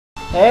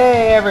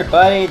Hey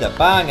everybody, the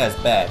Bangaa's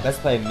back. Let's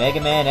play Mega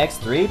Man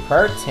X3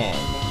 Part 10.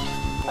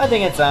 I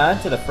think it's on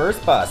to the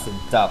first boss in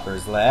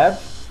Doppler's lab.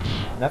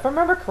 Now if I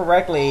remember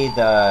correctly,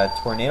 the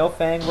Tornado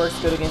Fang works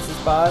good against this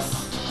boss.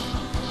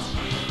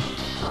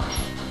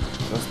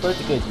 So let's put it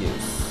to good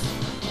use.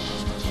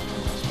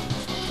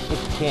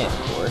 If you can, of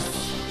course.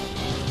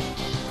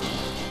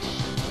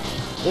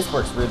 This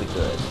works really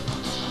good.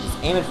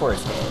 Just aiming for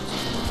his head.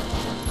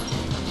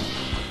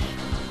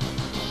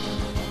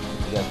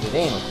 You got good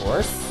aim, of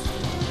course.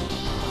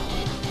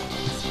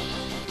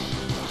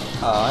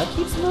 Oh, it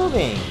keeps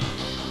moving.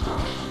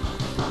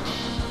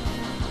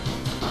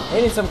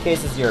 Maybe in some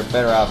cases you're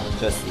better off with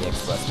just the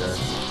X-Buster.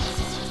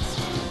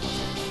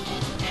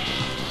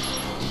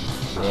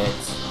 Shit.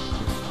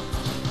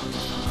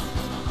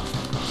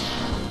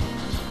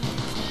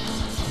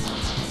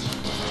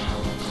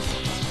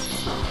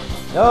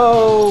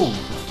 No!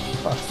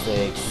 Fuck's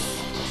sakes.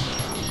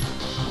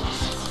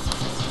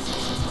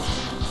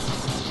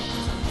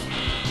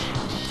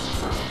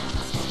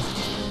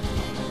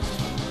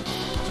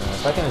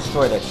 If I can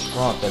destroy that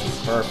trunk, that'd be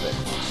perfect.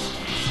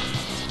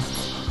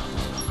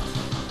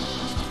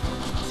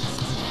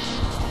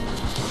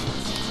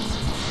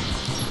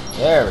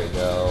 There we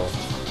go.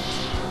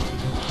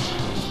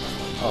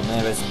 Oh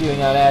man, but it's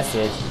spewing out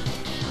acid.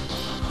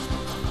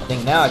 I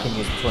think now I can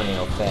use the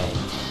Tornado Fang.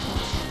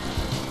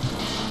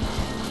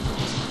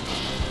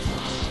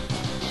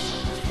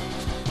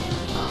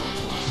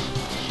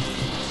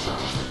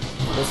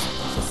 This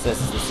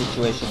assesses the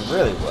situation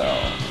really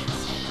well.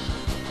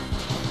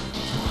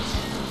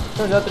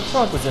 Turns out the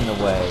trunk was in the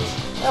way.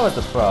 That was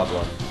the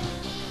problem.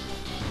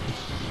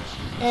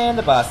 And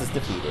the boss is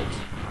defeated.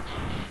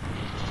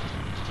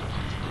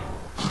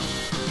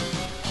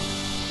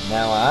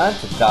 Now on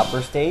to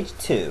Doppler Stage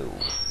 2.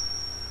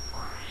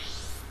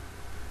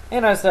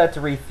 And I decided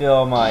to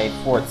refill my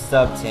 4th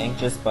sub-tank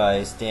just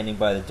by standing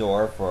by the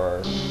door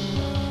for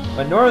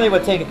what normally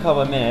would take a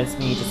couple of minutes,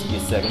 me just a few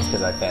seconds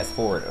because I fast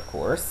forward, of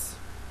course.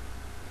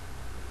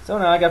 So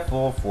now I got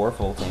 4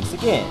 full tanks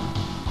again.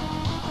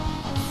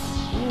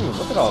 Ooh,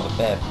 look at all the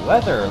bad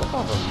weather. Look at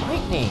all the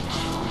lightning.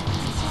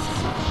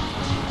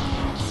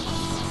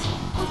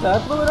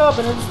 I blew it up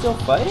and it's still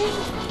fighting?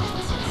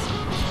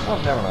 Oh,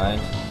 never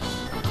mind.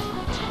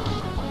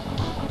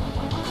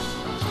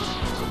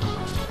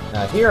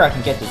 Now here I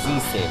can get the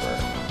Z-Sabre.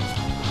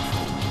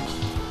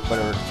 But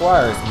it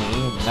requires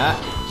me not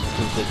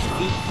to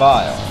defeat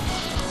Vile.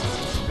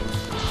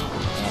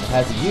 And it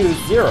has to use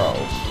Zero.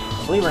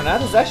 Believe it or not,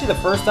 this is actually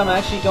the first time I'm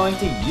actually going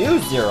to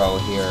use Zero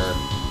here.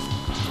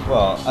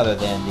 Well, other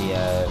than the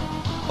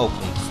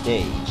opening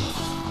stage.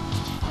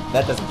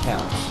 That doesn't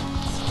count.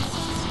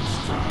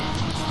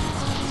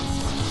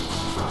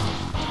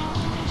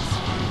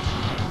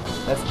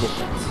 That's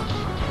different.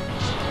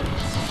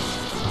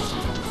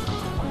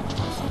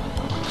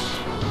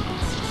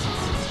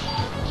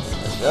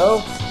 Let's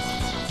go.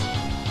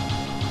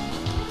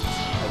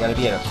 I gotta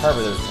be at a part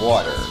where there's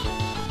water.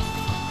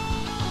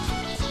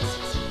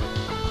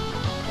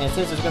 And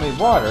since there's gonna be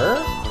water,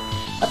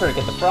 I better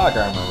get the frog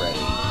armor ready.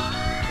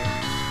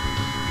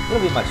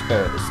 It'll be much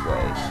better this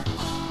way.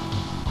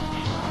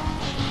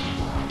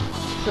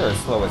 Sure,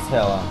 it's slow as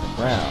hell on the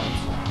ground.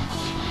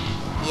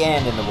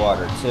 And in the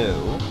water,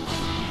 too.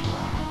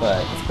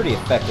 But it's pretty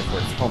effective for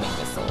its homing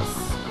missiles.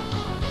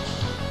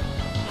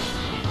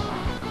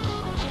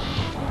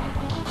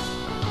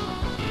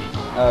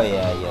 Oh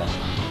yeah.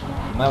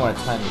 You might want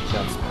to time your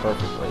jumps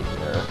perfectly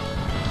here.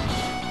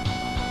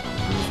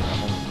 Using the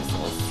homing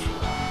missiles.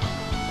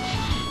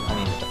 I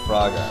mean, with the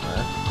frog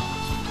armor.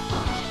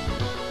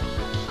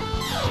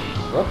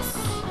 Whoops.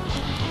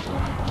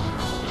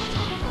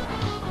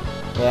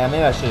 Yeah,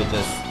 maybe I should have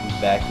just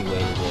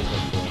evacuated it, I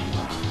think.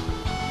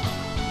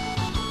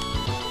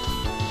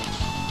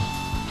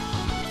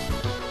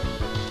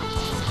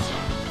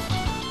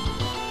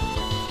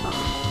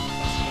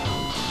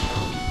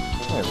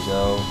 There we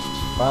go.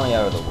 Finally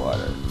out of the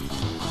water.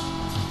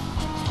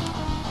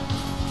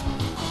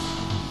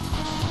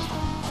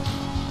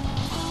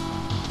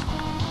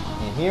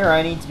 And here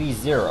I need to be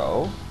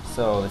Zero,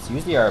 so let's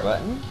use the R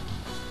button.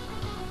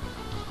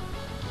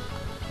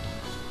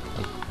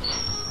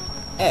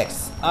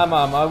 X, I'm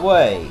on my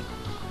way.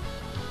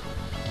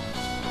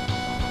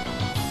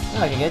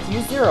 Now I can get to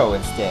use Zero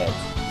instead.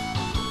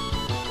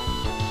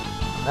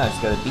 Now I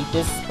just gotta beat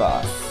this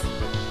boss.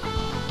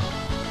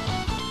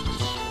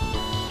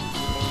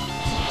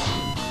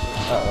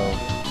 Uh-oh.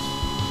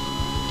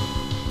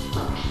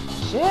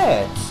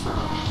 Shit!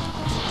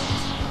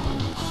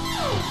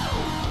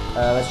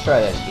 Let's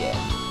try that again.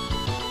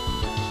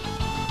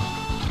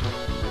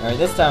 Alright,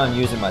 this time I'm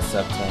using my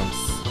sub-tanks.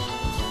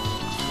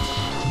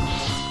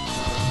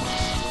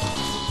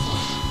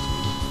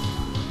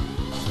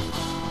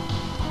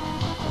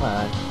 Come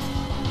on.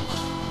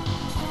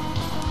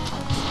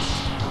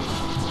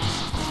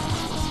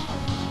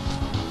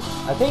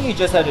 I think you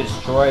just have to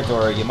destroy it,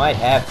 or you might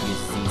have to use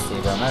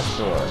Z-Sabre, I'm not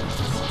sure.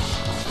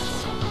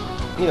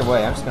 Either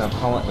way, I'm just gonna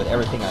pummel it with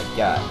everything I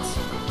got.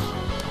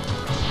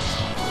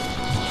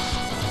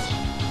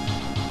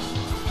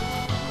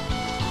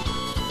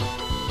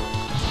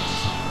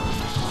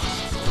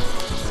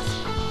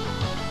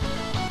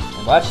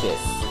 Watch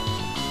this.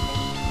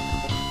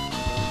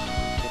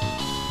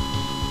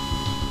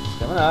 It's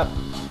coming up.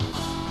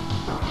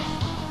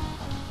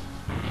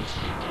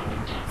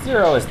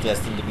 Zero is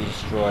destined to be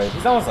destroyed.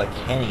 He's almost like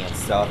Kenny in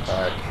South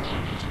Park.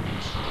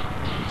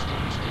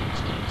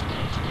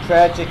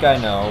 Tragic, I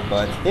know,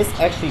 but this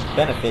actually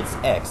benefits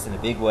X in a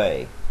big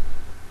way.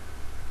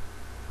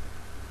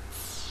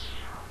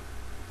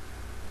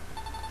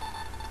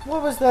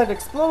 What was that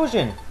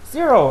explosion?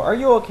 Zero, are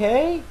you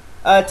okay?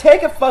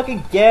 Take a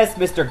fucking guess,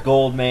 Mr.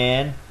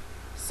 Goldman.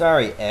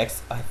 Sorry,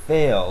 X, I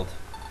failed.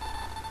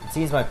 It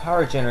seems my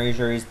power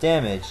generator is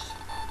damaged.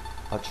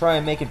 I'll try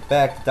and make it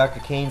back to Dr.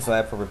 Kane's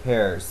lab for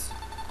repairs.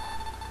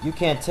 You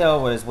can't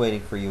tell what is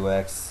waiting for you,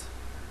 X.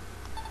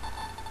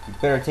 You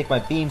better take my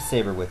beam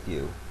saber with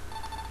you.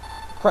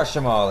 Crush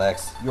them all,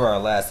 X. You are our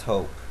last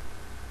hope.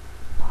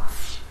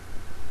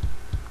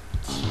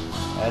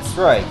 That's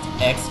right.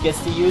 X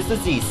gets to use the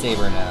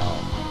Z-Sabre now.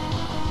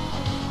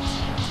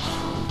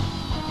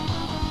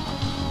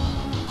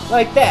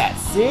 Like that,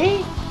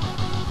 see?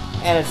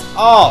 And it's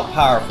all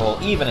powerful,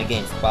 even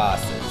against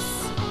bosses.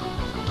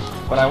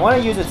 But I want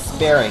to use it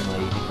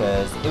sparingly,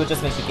 because it would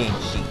just make the game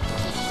cheap.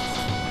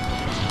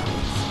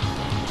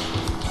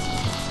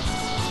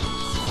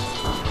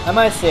 I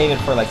might save it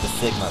for like the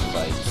Sigma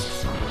fight.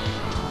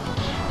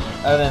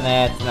 Other than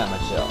that, not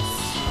much else.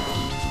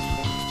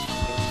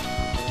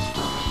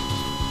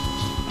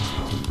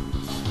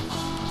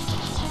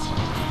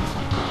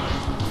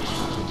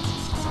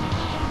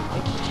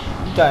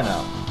 You die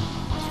now.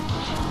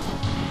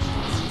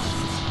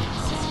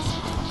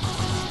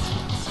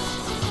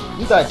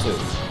 You die too.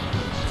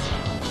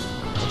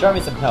 And drop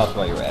me some health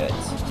while you're at it.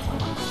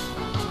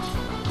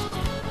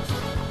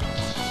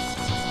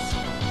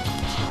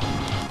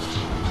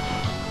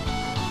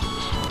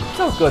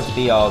 So good to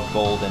be all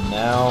golden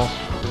now.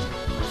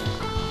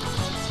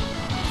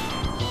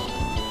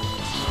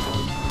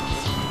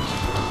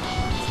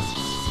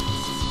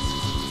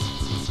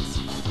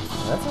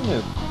 That's a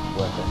new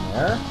weapon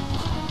there.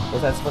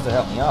 Guess that's supposed to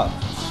help me up.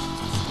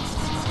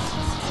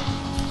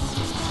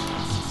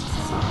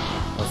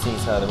 Let's see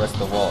how the rest of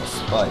the wall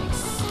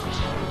spikes.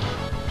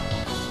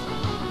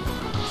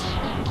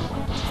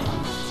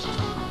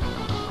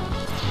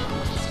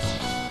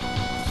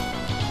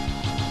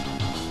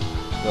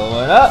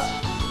 Going up!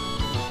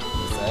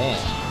 Yes, I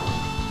am.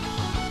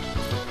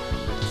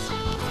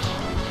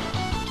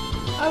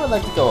 I would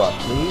like to go up,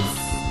 please.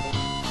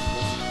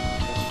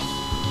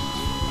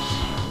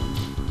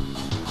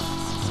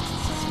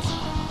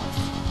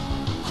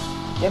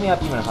 Get me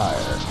up even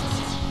higher.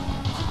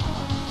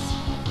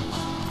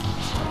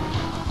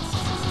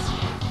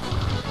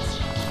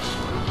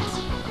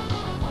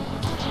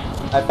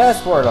 I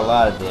fast forward a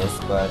lot of this,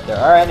 but there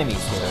are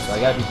enemies here, so I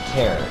gotta be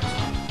prepared.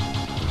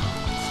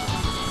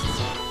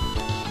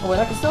 Oh wait,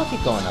 I can still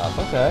keep going up,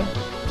 okay.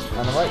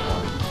 On the right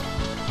one.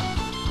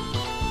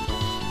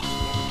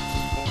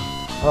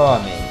 Oh,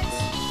 mate.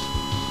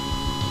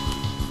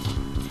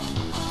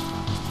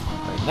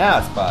 Right now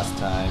it's boss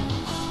time.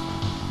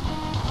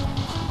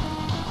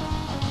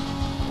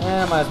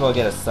 I might as well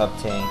get a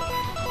sub-tank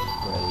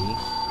ready.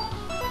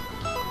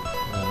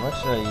 What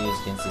should I use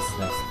against this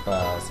next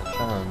boss? I'm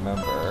trying to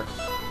remember.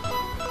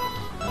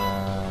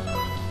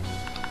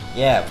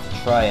 Yeah, with the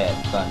Triad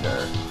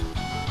Thunder.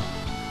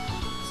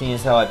 Seeing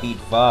as how I beat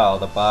Val,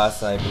 the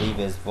boss I believe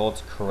is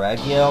Volt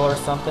Karagiel or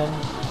something.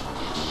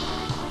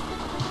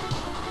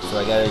 So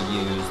I gotta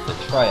use the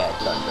Triad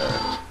Thunder.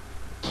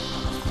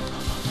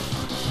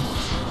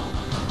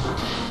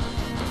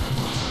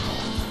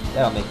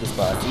 That'll make this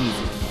boss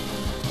easy.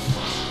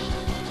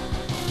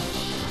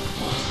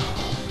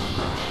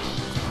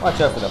 Watch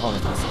out for the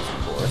homing missiles,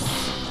 of course.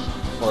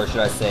 Or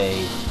should I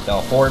say, the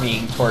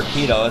homing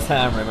torpedoes.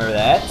 Remember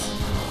that?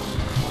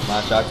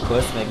 Launch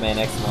Octopus, make my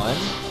next one.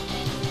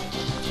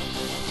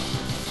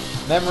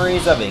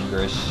 Memories of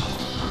English.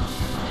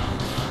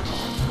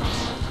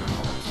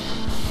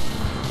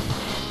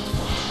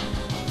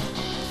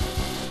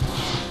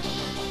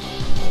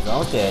 He's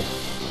almost dead.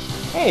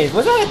 Hey,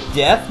 was that a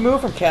death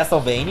move from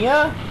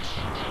Castlevania?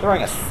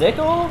 Throwing a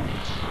sickle?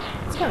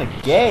 It's kinda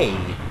gay.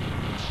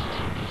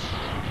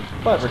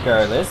 But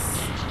regardless,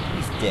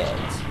 he's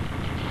dead.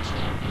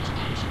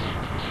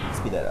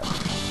 Speed that up.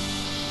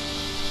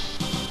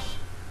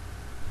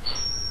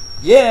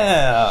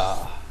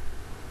 Yeah!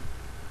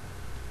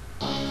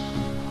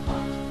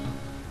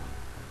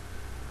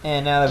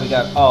 And now that we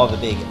got all the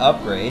big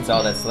upgrades,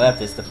 all that's left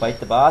is to fight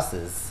the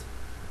bosses.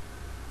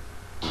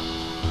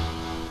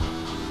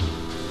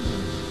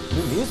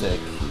 New music.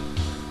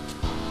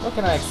 What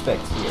can I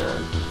expect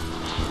here?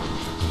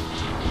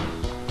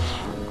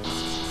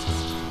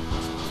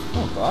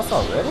 Oh, boss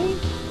already?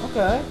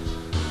 Okay.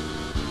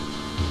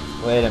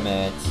 Wait a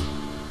minute.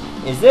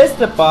 Is this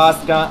the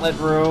boss gauntlet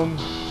room?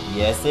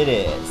 Yes, it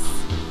is.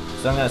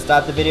 So I'm going to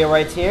stop the video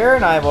right here,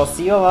 and I will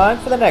see you along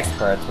for the next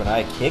part when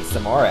I kick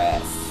some more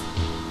ass.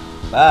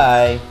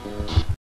 Bye.